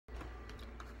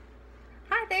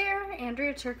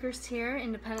Andrea Turkhurst here,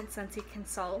 independent Scentsy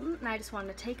consultant, and I just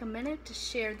wanted to take a minute to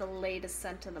share the latest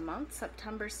scent of the month,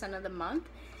 September scent of the month.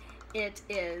 It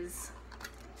is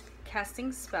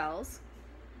Casting Spells,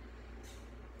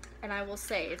 and I will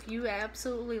say, if you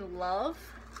absolutely love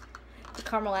the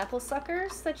caramel apple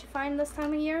suckers that you find this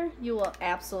time of year, you will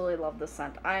absolutely love the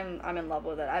scent. I'm in love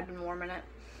with it. I've been warming it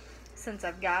since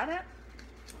I've got it.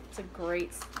 It's a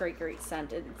great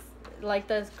scent. It's like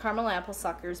the caramel apple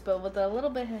suckers, but with a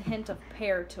little bit of a hint of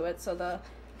pear to it. So the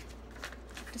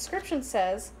description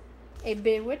says, a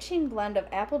bewitching blend of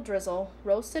apple drizzle,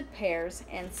 roasted pears,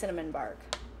 and cinnamon bark.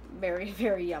 Very,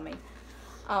 very yummy.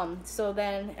 So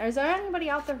then, is there anybody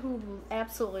out there who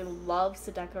absolutely loves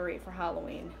to decorate for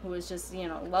Halloween? Who is just, you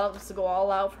know, loves to go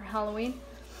all out for Halloween?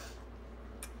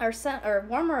 Our scent, or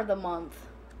warmer of the month,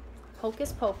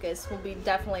 Hocus Pocus, will be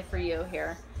definitely for you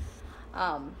here.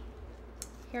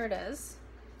 Here it is.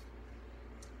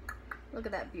 Look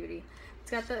at that beauty.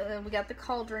 It's got the we got the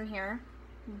cauldron here,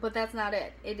 but that's not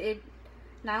it. It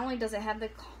not only does it have the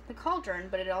cauldron,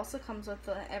 but it also comes with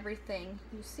everything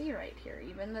you see right here,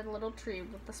 even the little tree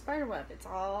with the spider web. It's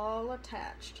all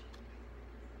attached.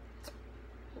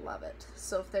 Love it.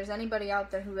 So if there's anybody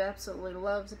out there who absolutely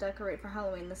loves to decorate for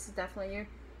Halloween, this is definitely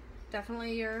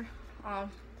your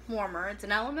warmer. It's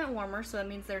an element warmer, so that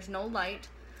means there's no light.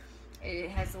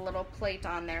 It has a little plate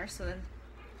on there, so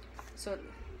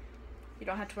you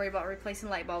don't have to worry about replacing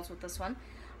light bulbs with this one.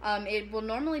 It will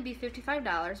normally be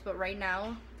 $55, but right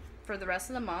now, for the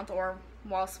rest of the month, or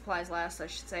while supplies last, I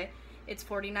should say, it's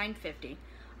 $49.50.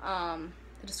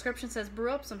 The description says,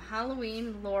 brew up some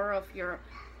Halloween lore of your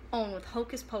own with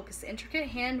Hocus Pocus. The intricate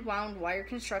hand-wound wire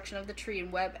construction of the tree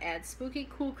and web adds spooky,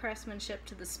 cool craftsmanship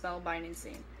to the spell-binding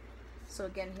scene. So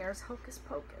again, here's Hocus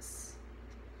Pocus.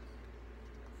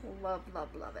 Love,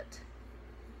 love, love it.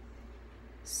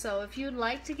 So if you'd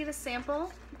like to get a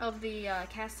sample of the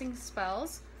Casting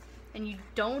Spells, and you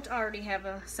don't already have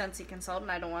a Scentsy consultant,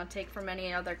 I don't want to take from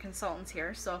any other consultants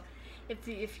here, so if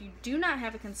you do not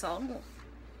have a consultant,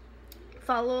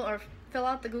 follow or fill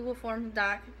out the Google form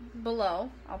doc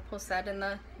below. I'll post that in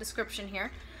the description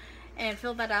here, and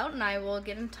fill that out and I will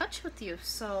get in touch with you.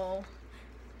 So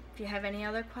if you have any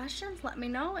other questions, let me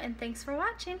know, and thanks for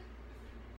watching.